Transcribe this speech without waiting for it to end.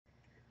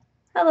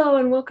Hello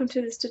and welcome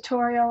to this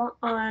tutorial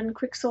on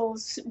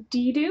Quixel's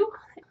DDO.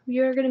 We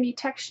are going to be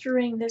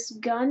texturing this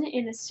gun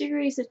in a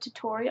series of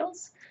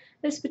tutorials.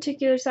 This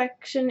particular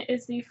section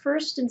is the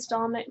first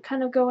installment,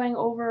 kind of going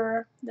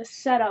over the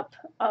setup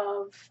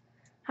of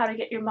how to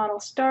get your model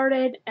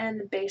started and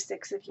the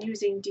basics of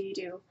using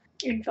DDO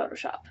in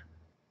Photoshop.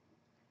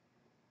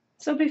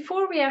 So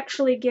before we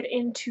actually get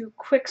into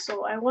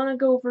Quixel, I want to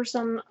go over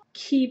some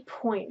key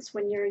points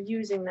when you're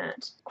using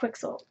that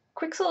Quixel.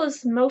 Quixel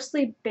is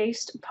mostly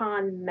based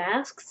upon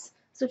masks,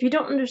 so if you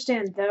don't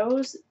understand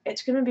those,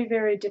 it's going to be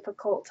very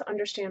difficult to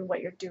understand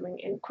what you're doing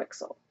in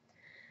Quixel.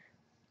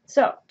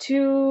 So,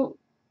 to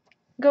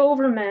go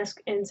over mask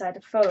inside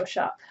of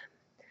Photoshop.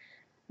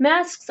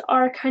 Masks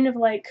are kind of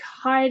like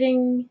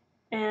hiding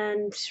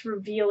and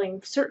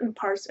revealing certain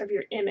parts of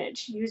your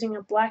image using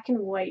a black and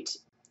white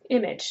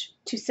image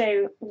to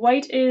say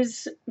white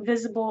is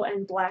visible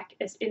and black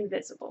is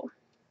invisible.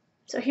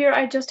 So here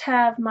I just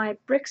have my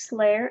bricks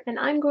layer and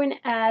I'm going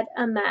to add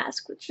a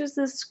mask, which is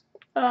this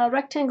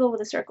rectangle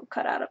with a circle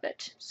cut out of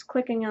it. Just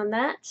clicking on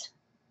that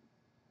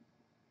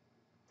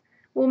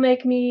will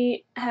make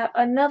me have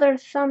another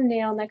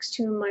thumbnail next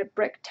to my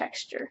brick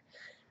texture.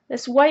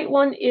 This white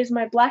one is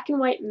my black and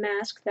white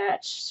mask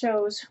that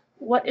shows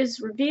what is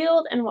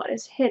revealed and what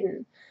is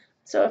hidden.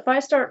 So if I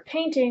start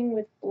painting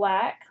with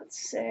black,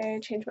 let's say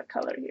change my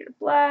color here to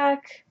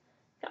black,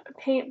 got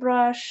my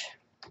paintbrush,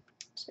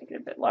 just make it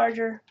a bit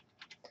larger.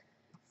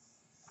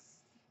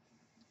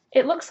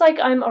 It looks like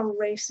I'm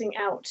erasing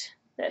out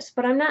this,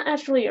 but I'm not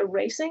actually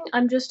erasing,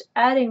 I'm just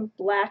adding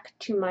black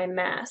to my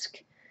mask.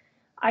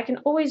 I can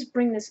always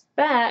bring this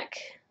back,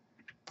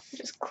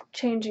 just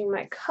changing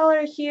my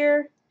color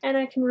here, and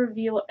I can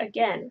reveal it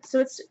again. So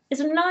it's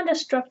a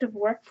non-destructive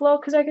workflow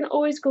because I can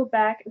always go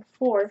back and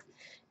forth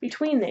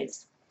between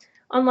these.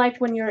 Unlike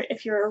when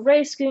if you're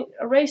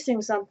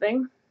erasing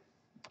something,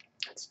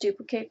 let's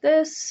duplicate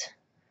this.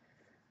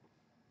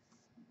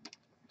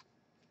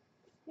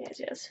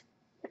 Yes.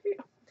 There we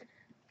go.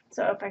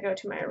 So if I go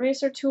to my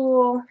eraser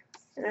tool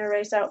and I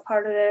erase out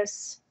part of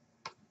this,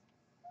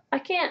 I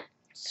can't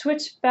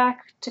switch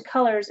back to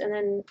colors and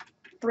then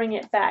bring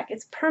it back.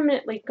 It's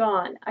permanently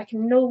gone. I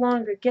can no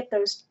longer get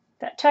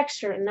that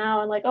texture, and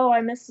now I'm like, oh,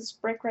 I missed this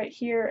brick right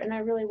here and I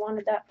really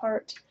wanted that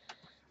part.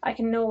 I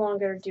can no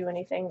longer do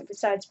anything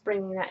besides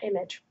bringing that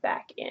image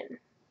back in.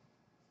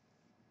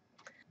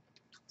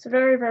 So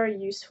very, very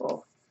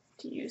useful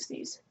to use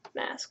these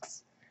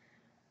masks.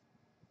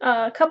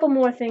 A couple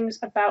more things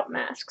about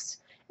masks.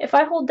 If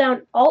I hold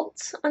down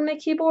Alt on my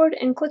keyboard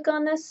and click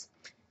on this,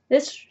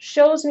 this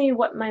shows me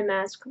what my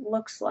mask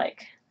looks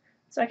like.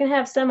 So I can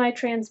have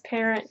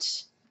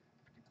semi-transparent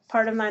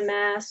part of my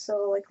mask,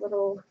 so like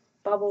little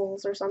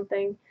bubbles or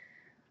something.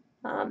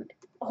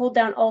 Hold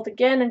down Alt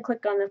again and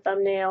click on the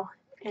thumbnail,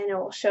 and it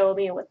will show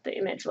me what the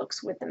image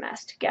looks with the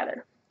mask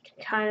together. You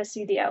can kind of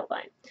see the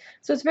outline.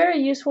 So it's very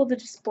useful to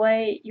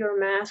display your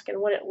mask and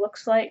what it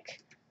looks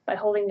like by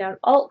holding down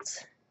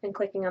Alt and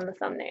clicking on the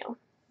thumbnail.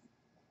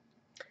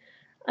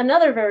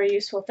 Another very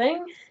useful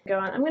thing,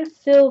 I'm going to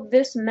fill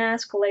this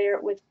mask layer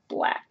with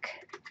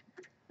black.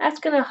 That's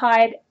going to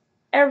hide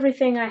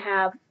everything I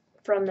have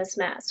from this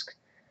mask.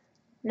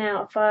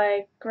 Now if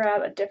I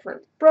grab a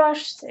different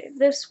brush, say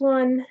this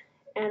one,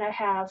 and I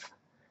have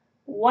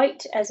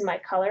white as my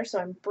color, so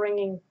I'm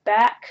bringing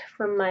back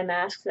from my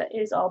mask that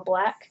is all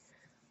black,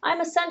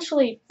 I'm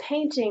essentially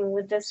painting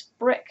with this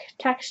brick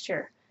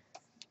texture.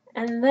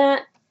 And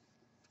that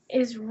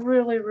is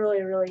really,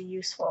 really, really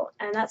useful.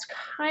 And that's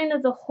kind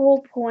of the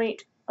whole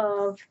point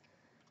of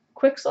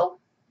Quixel,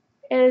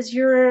 is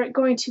you're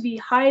going to be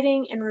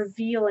hiding and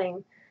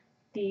revealing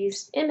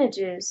these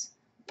images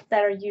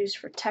that are used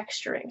for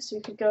texturing. So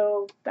you could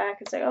go back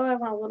and say, oh, I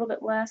want a little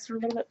bit less or a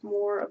little bit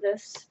more of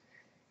this,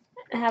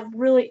 and have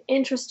really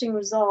interesting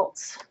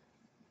results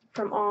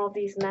from all of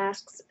these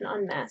masks and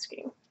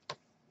unmasking.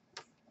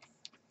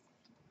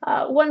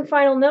 One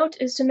final note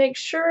is to make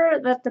sure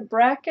that the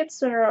brackets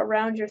that are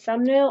around your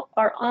thumbnail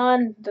are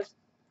on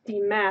the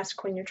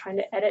mask when you're trying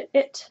to edit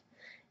it.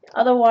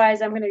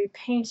 Otherwise, I'm going to be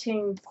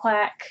painting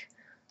black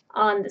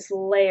on this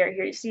layer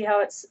here. You see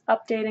how it's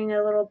updating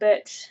a little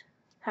bit,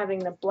 having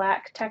the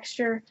black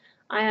texture?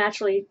 I'm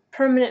actually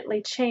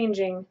permanently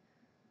changing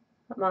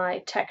my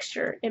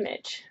texture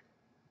image.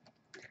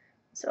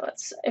 So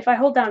if I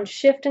hold down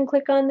Shift and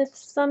click on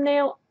this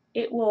thumbnail,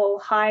 it will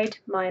hide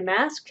my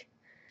mask,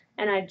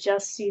 and I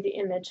just see the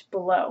image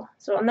below.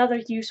 So another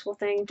useful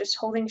thing, just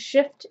holding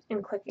Shift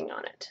and clicking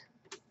on it.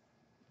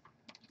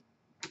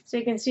 So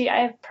you can see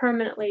I have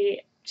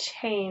permanently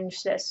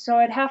changed this. So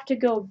I'd have to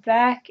go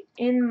back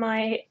in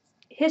my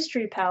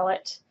history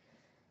palette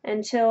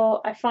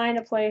until I find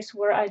a place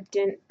where I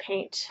didn't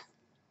paint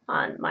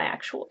on my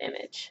actual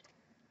image.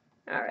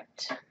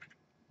 Alright.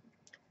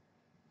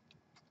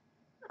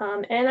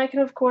 And I can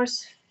of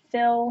course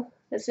fill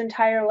this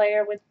entire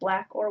layer with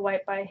black or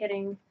white by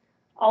hitting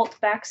Alt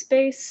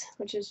Backspace,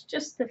 which is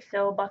just the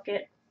fill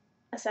bucket,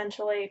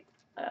 essentially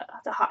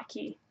the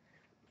hotkey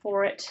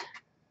for it.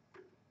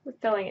 With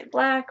filling it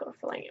black or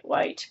filling it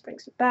white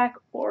brings it back,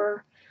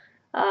 or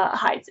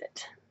hides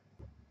it.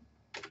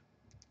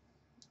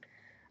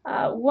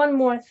 One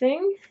more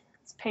thing,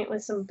 let's paint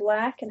with some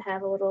black and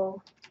have a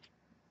little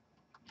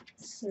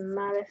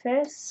smiley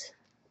face,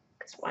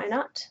 because why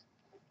not?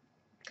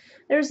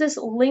 There's this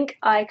link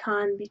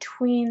icon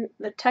between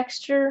the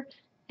texture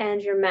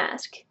and your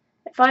mask.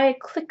 If I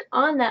click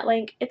on that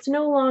link, it's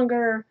no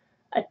longer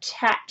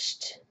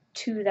attached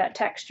to that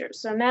texture.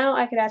 So now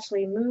I could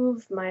actually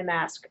move my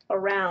mask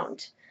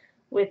around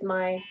with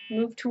my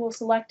move tool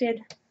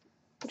selected,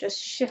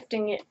 just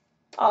shifting it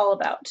all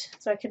about.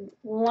 So I could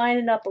line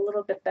it up a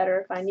little bit better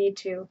if I need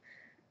to.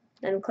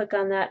 Then click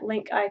on that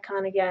link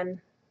icon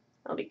again.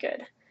 That'll be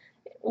good.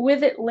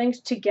 With it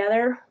linked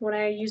together, when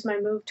I use my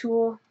move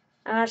tool,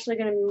 I'm actually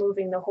going to be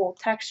moving the whole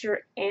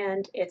texture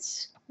and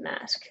its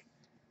mask.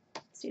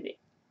 See the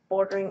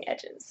bordering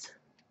edges.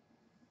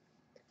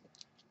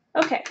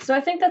 Okay, so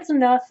I think that's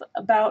enough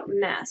about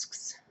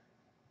masks.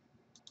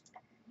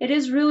 It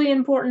is really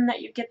important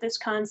that you get this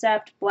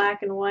concept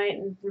black and white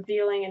and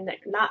revealing, and that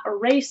you're not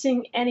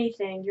erasing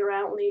anything, you're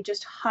only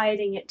just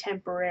hiding it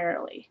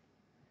temporarily.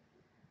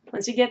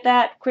 Once you get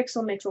that,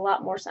 Quixel makes a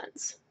lot more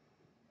sense.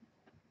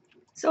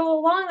 So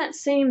along that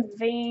same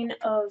vein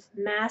of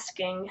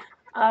masking,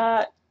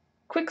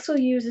 Quixel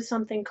uses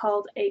something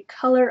called a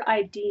color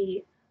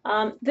ID.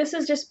 This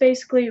is just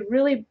basically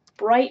really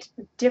bright,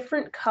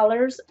 different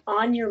colors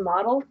on your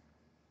model.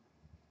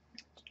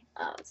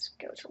 Let's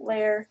go to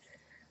layer.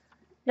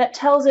 That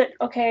tells it,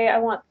 okay, I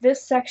want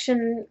this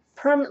section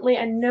permanently.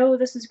 I know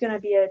this is going to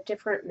be a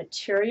different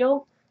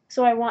material,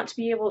 so I want to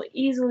be able to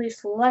easily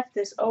select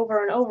this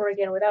over and over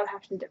again without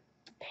having to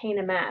paint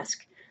a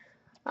mask.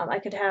 I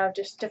could have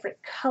just different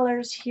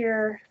colors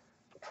here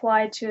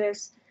applied to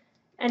this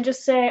and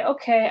just say,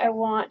 okay, I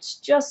want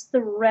just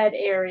the red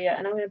area,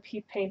 and I'm going to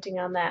keep painting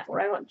on that, or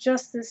I want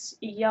just this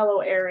yellow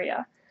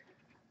area.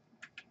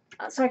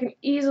 So I can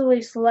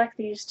easily select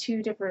these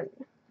two different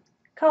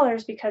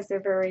colors because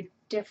they're very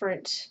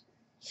different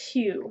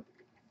hue.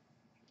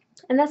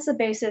 And that's the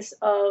basis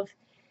of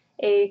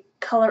a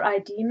color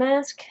ID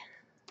mask.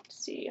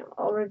 Let's see,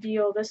 I'll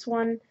reveal this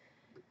one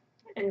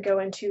and go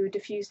into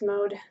diffuse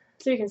mode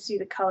so you can see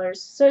the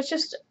colors. So it's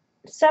just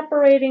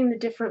separating the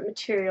different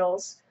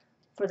materials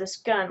for this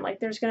gun. Like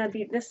there's going to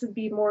be, this would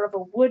be more of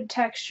a wood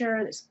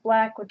texture, this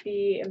black would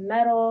be a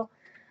metal,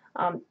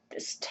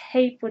 this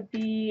tape would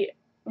be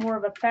more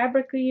of a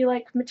fabric-y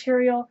like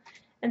material,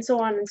 and so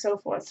on and so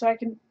forth. So I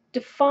can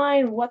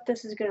define what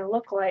this is going to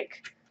look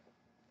like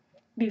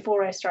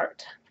before I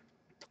start.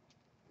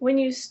 When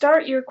you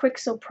start your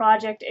Quixel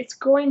project, it's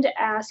going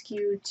to ask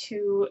you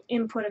to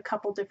input a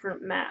couple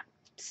different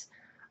maps.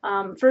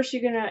 First,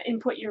 you're going to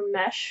input your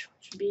mesh,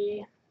 which would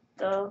be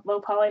the low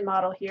poly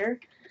model here.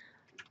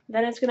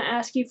 Then it's going to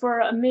ask you for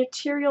a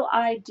material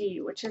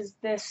ID, which is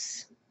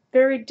this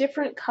very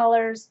different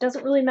colors.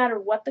 Doesn't really matter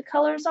what the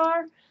colors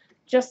are,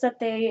 just that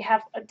they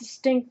have a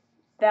distinct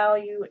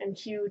value and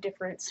hue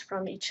difference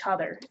from each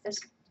other, as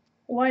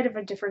wide of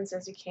a difference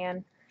as you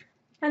can.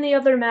 And the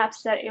other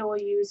maps that it will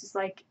use is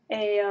like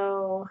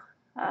AO,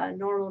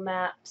 normal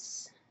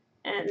maps,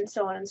 and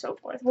so on and so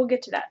forth. We'll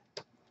get to that.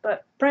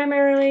 But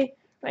primarily,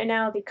 right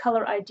now, the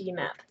color ID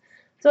map.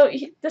 So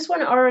this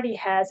one already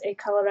has a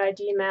color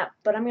ID map,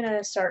 but I'm going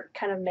to start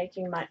kind of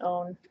making my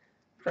own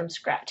from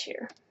scratch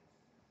here.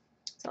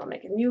 So I'll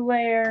make a new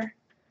layer,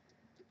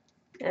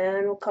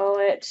 and we'll call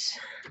it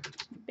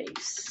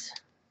base.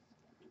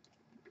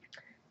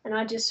 And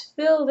I just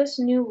fill this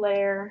new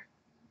layer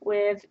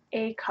with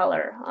a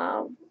color.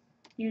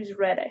 Use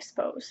red, I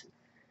suppose.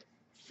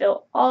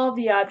 Fill all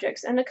the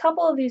objects, and a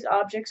couple of these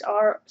objects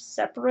are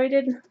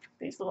separated.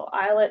 These little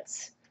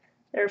islets,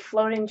 they're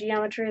floating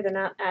geometry. They're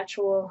not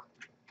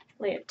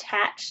actually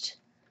attached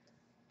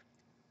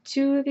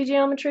to the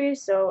geometry,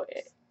 so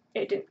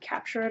it didn't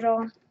capture it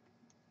all.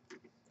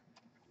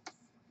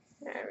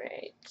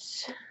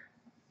 Alright,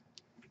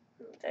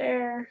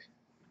 there.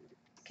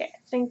 Okay,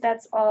 I think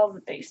that's all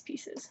the base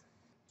pieces.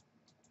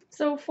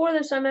 So for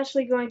this, I'm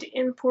actually going to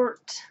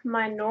import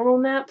my normal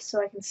map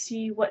so I can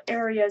see what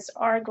areas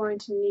are going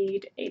to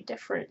need a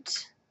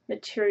different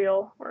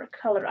material or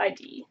color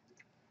ID.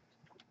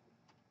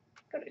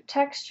 Go to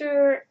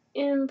texture,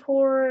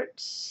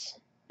 import,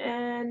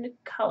 and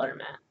color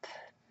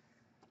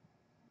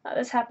map.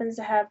 This happens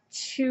to have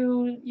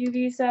two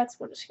UV sets.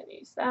 We're just going to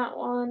use that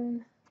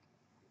one.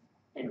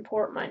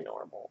 Import my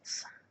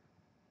normals.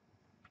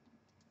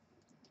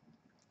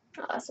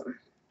 Awesome.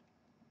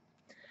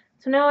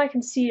 So now I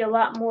can see a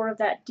lot more of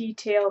that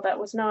detail that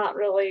was not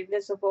really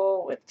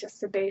visible with just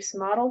the base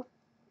model.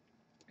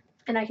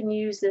 And I can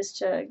use this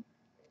to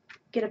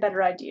get a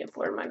better idea of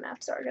where my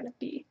maps are going to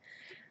be.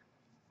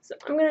 So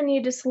I'm going to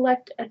need to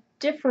select a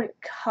different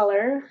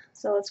color.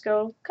 So let's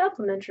go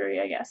complementary,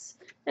 I guess.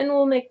 And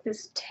we'll make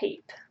this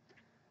tape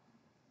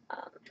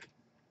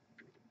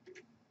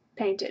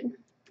painted.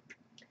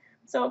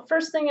 So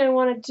first thing I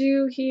want to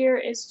do here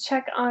is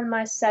check on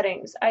my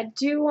settings. I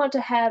do want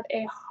to have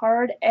a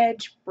hard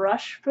edge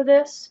brush for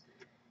this,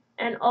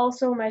 and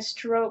also my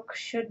stroke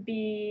should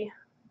be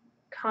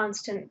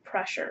constant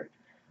pressure.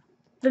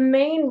 The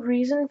main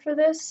reason for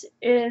this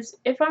is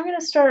if I'm going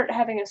to start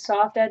having a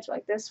soft edge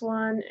like this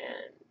one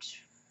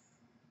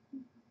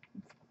and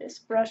this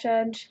brush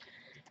edge,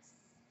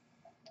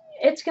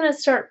 it's going to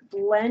start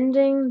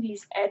blending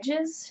these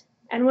edges,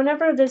 and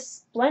whenever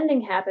this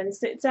blending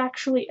happens, it's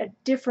actually a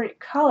different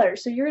color.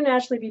 So you're going to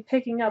actually be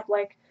picking up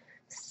like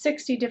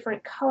 60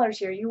 different colors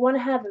here. You want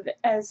to have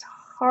as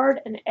hard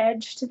an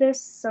edge to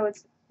this so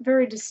it's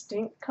very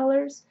distinct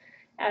colors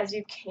as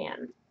you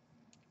can.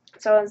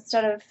 So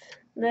instead of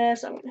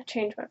this, I'm going to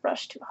change my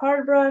brush to a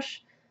hard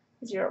brush,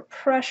 zero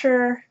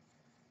pressure,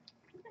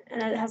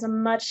 and it has a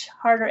much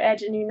harder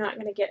edge and you're not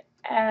going to get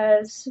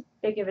as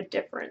big of a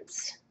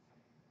difference.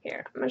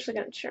 Here, I'm actually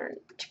going to turn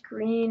to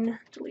green,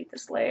 delete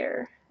this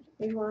layer,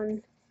 new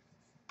one,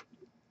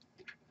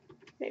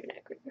 maybe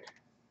not green,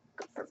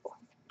 go purple,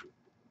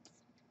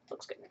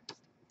 looks good.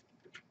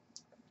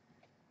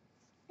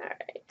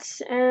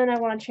 Alright, and I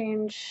want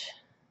to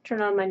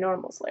turn on my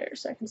normals layer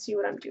so I can see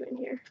what I'm doing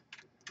here.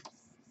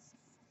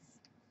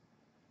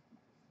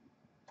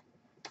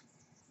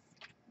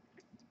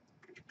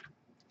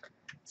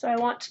 So I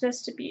want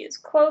this to be as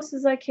close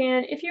as I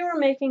can. If you were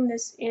making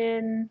this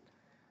in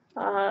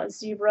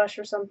ZBrush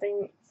or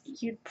something,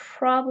 you'd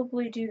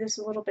probably do this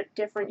a little bit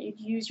different. You'd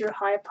use your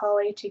high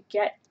poly to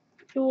get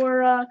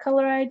your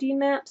color ID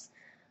maps,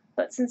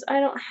 but since I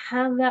don't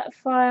have that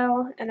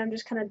file and I'm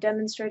just kind of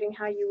demonstrating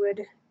how you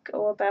would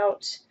go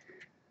about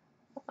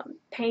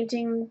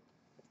painting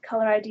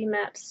color ID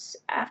maps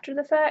after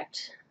the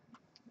fact,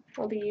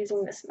 we'll be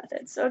using this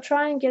method. So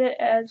try and get it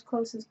as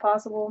close as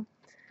possible.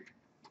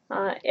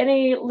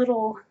 Any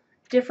little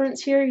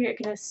difference here you're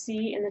going to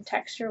see in the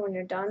texture when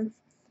you're done.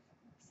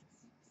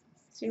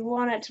 So you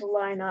want it to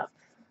line up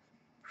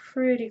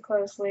pretty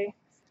closely.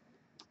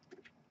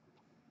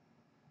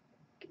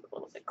 Get a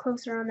little bit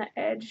closer on the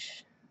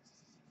edge.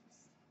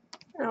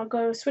 And I'll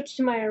go switch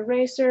to my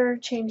eraser,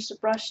 change the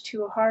brush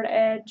to a hard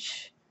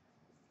edge.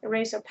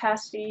 Erase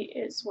opacity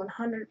is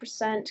 100%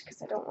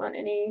 because I don't want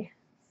any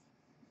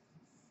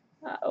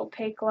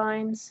opaque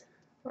lines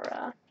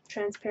or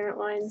transparent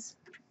lines.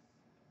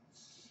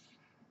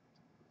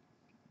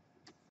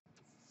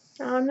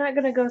 Now I'm not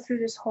going to go through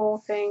this whole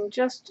thing,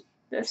 just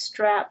the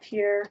strap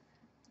here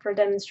for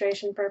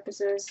demonstration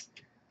purposes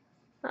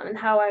and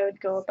how I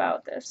would go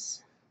about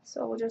this.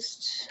 So we'll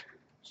just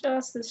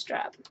the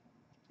strap.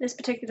 This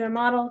particular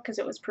model, because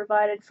it was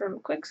provided from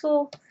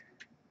Quixel,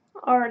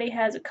 already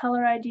has a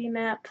color ID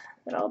map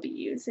that I'll be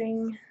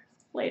using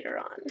later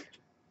on.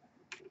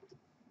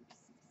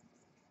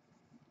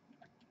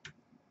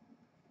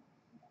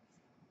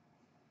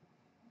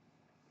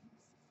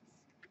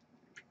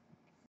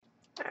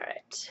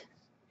 Alright,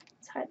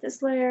 let's hide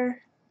this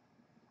layer.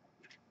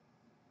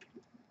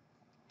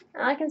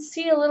 Now I can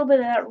see a little bit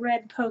of that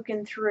red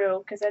poking through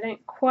because I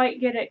didn't quite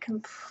get it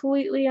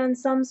completely on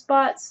some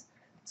spots.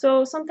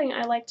 So something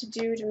I like to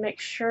do to make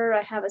sure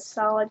I have a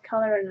solid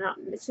color and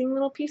not missing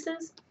little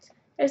pieces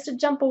is to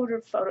jump over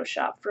to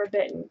Photoshop for a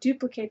bit and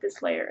duplicate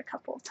this layer a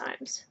couple of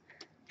times.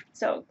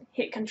 So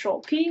hit Control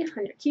P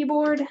on your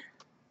keyboard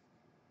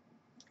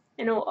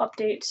and it will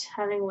update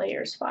having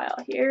layers file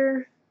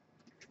here.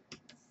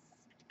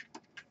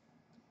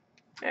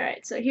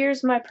 Alright, so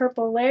here's my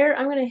purple layer.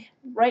 I'm going to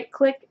right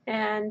click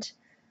and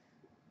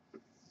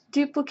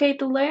duplicate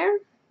the layer.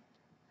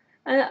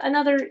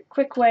 Another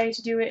quick way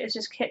to do it is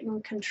just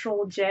hitting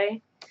Control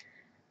J.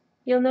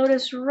 You'll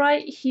notice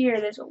right here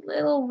there's a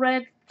little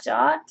red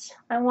dot.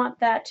 I want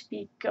that to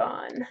be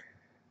gone.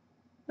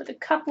 With a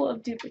couple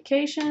of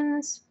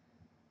duplications,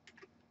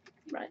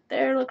 right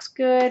there looks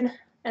good,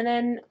 and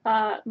then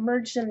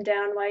merge them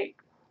down by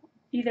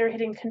either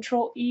hitting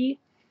Control E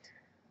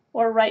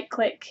or right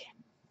click,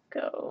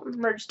 go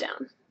merge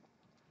down.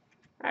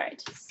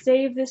 Alright,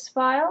 save this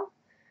file,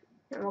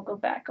 and we'll go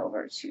back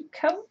over to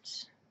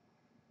Coat.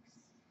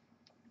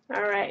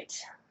 Alright,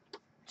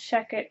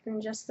 check it in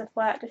just the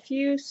flat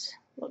diffuse.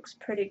 Looks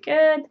pretty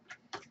good.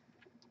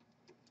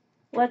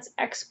 Let's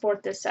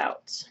export this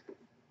out.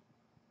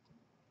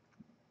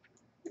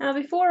 Now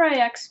before I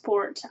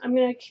export, I'm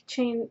going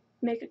to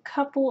make a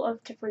couple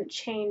of different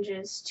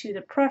changes to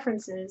the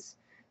preferences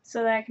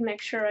so that I can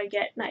make sure I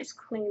get nice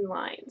clean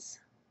lines.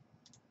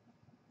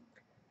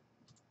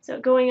 So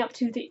going up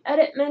to the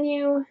Edit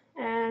menu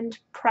and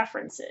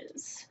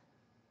Preferences.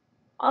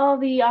 All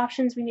the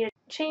options we need to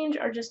change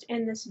are just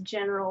in this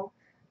general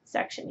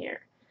section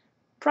here.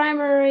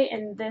 Primary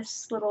and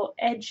this little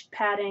edge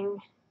padding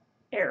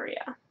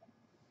area.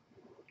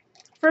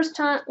 First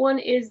one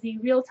is the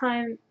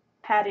real-time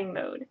padding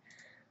mode.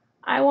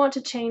 I want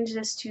to change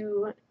this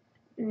to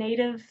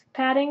native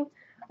padding,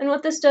 and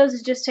what this does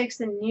is just takes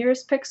the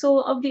nearest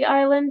pixel of the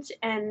island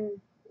and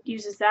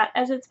uses that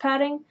as its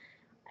padding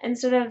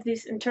instead of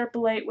this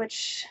interpolate,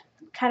 which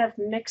kind of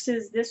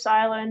mixes this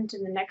island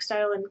and the next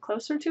island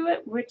closer to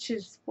it, which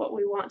is what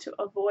we want to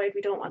avoid.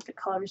 We don't want the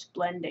colors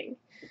blending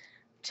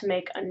to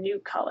make a new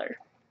color.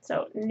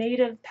 So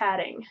native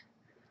padding.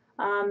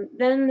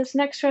 Then this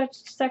next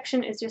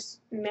section is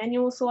just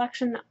manual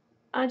selection.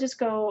 I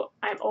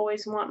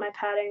always want my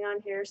padding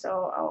on here,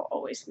 so I'll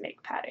always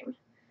make padding.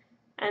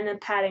 and then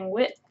padding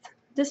width.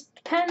 This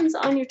depends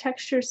on your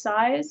texture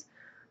size,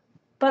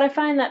 but I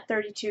find that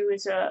 32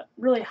 is a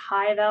really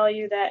high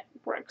value that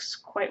works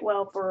quite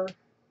well for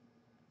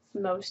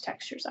most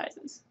texture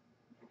sizes.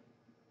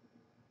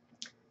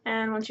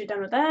 And once you're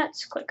done with that,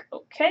 click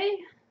OK,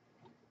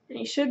 and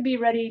you should be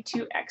ready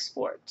to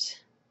export.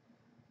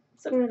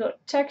 So I'm going to go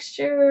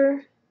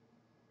Texture,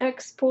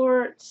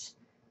 Export,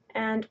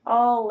 and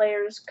All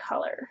Layers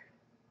Color.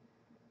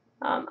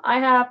 I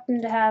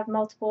happen to have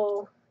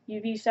multiple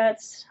UV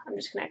sets. I'm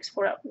just going to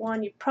export out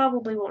one. You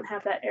probably won't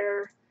have that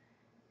error.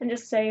 And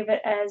just save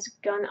it as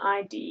gun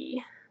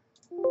ID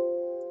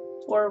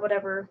or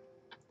whatever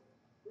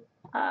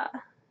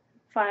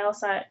file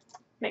set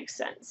makes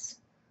sense.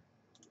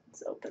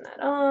 Let's open that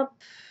up.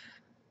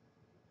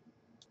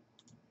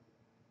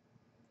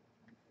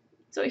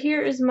 So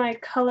here is my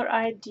color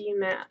ID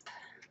map.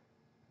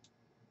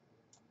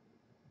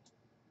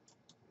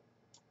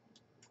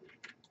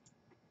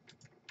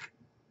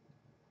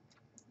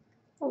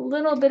 A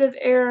little bit of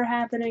error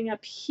happening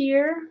up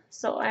here,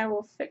 so I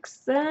will fix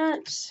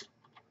that.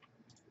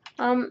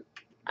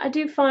 I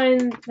do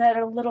find that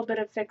a little bit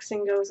of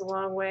fixing goes a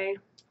long way.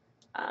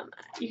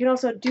 You can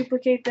also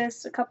duplicate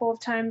this a couple of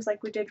times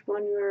like we did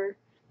when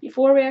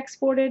before we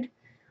exported.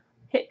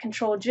 Hit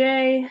Control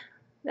J,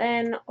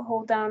 then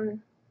hold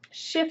down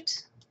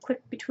Shift,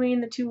 click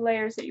between the two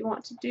layers that you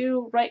want to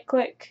do, right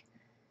click,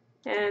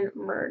 and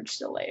merge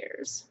the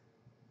layers.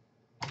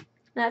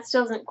 That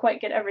still doesn't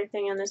quite get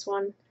everything in this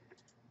one.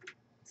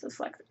 So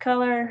select the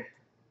color,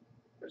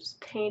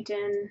 just paint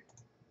in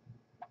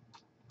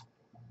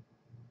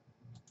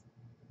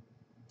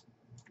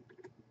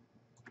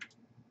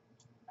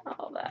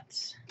all that.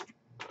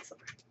 Awesome.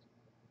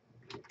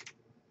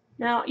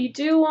 Now you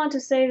do want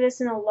to save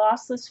this in a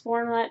lossless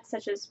format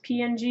such as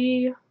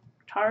PNG,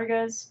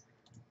 Targas.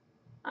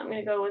 I'm going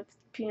to go with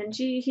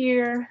PNG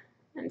here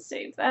and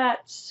save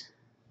that.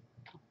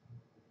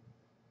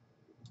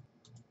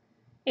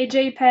 A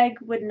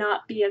JPEG would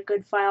not be a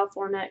good file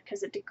format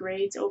because it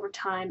degrades over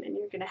time and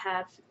you're going to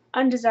have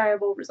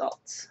undesirable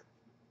results.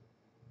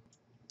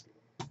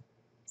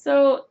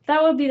 So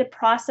that would be the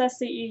process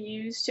that you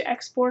use to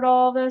export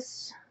all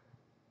this.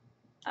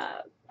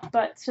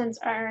 But since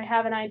I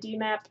have an ID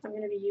map, I'm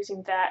going to be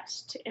using that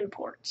to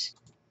import.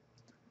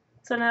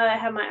 So now that I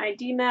have my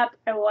ID map,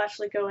 I will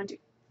actually go into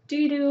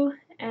DDO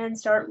and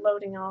start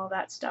loading all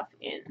that stuff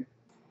in.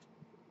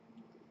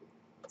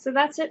 So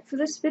that's it for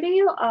this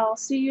video. I'll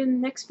see you in the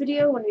next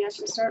video when we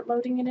actually start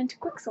loading it into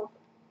Quixel.